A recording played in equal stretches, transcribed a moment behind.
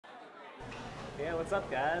Yeah, what's up,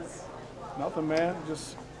 guys? Nothing, man.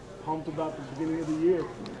 Just pumped about the beginning of the year.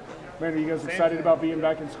 Man, are you guys excited about being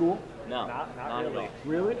back in school? No, not really.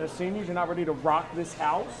 Really? As seniors, you're not ready to rock this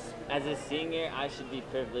house? As a senior, I should be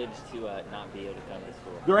privileged to not be able to come to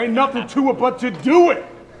school. There ain't nothing to it but to do it.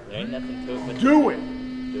 There ain't nothing to it but do it.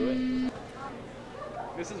 Do it.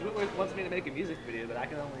 This is what wants me to make a music video, but I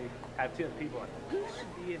can only have 2 people. Who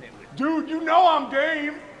should be in it with? Dude, you know I'm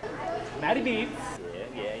game. Matty Beats.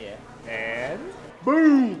 Yeah. And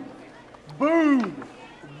boom, boom,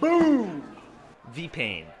 boom.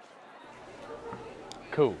 V-Pain.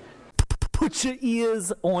 Cool. Put your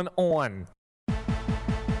ears on.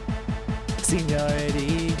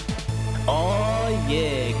 Seniority. Oh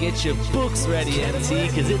yeah, get your books ready, MT,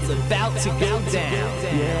 cause it's about to go down.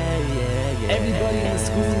 Yeah. Everybody in the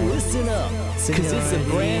school, listen up, cause it's a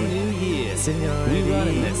brand new year. We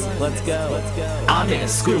running this, let's go. I'm in a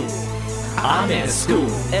school.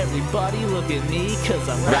 Everybody look at me, cause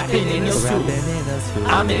I'm rapping in your school.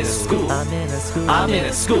 I'm in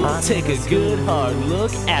a school. Take a good hard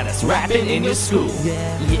look at us rapping in your school.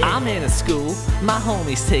 I'm in a school. My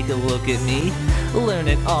homies take a look at me,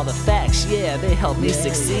 learning all the facts. Yeah, they help me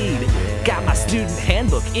succeed. Got my student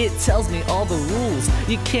handbook. It tells me all the rules.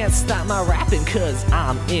 You can't stop my rapping, cause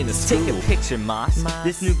I'm in a school. Take a picture, Moss.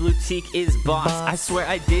 This new boutique is boss. I swear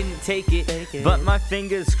I didn't take it, but my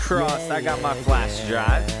fingers crossed. I got my flash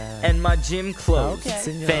drive and my gym clothes.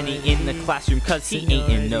 Fenny in the classroom, cause he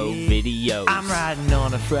ain't in no videos. I'm riding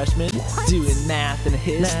on a freshman, doing math and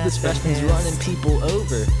his. This freshman's running people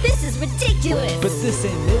over. This is ridiculous! But this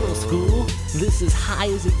ain't middle school. This is high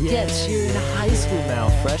as it gets. You're in high school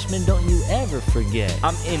now, freshman. Don't you ever forget.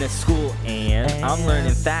 I'm in a school and I'm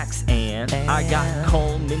learning facts and I got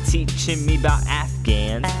Coleman teaching me about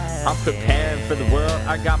Afghans. I'm preparing for the world.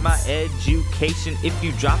 I got my education. If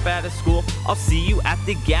you drop out of school, I'll see you at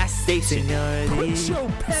the gas station. Seniority. This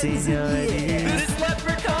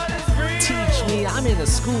leprechaun is real. Teach me, I'm in a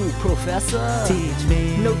school, professor. Teach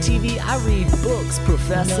me. No TV, I read books,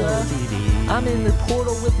 professor. No TV. I'm in the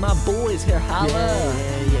portal with my boys, here holla.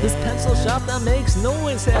 This pencil shop that makes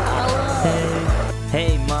noise, here holla.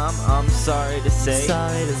 Hey mom, I'm sorry to say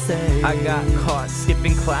I got caught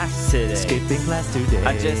skipping class today.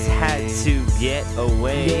 I just had to get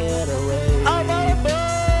away. I'm on a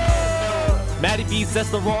bus. Matty Beats, that's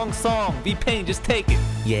the wrong song. V-Pain, just take it.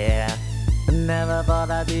 Yeah, never thought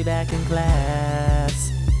I'd be back in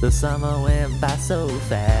class. The summer went by so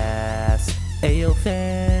fast. Ayo,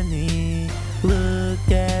 Fanny,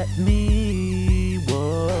 look at me.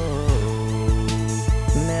 Whoa,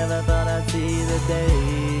 never thought I'd see the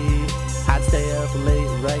day I'd stay up late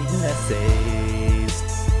writing essays.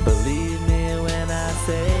 Believe me when I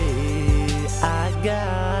say I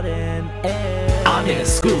got an A. I'm in a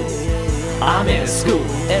school.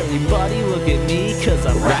 Everybody look at me, cause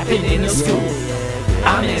I'm rapping in your school.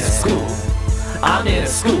 I'm in a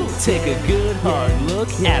school. Take a good hard look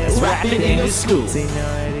at us rapping in your school.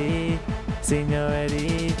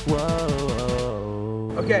 Seniority,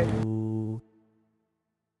 whoa. Okay.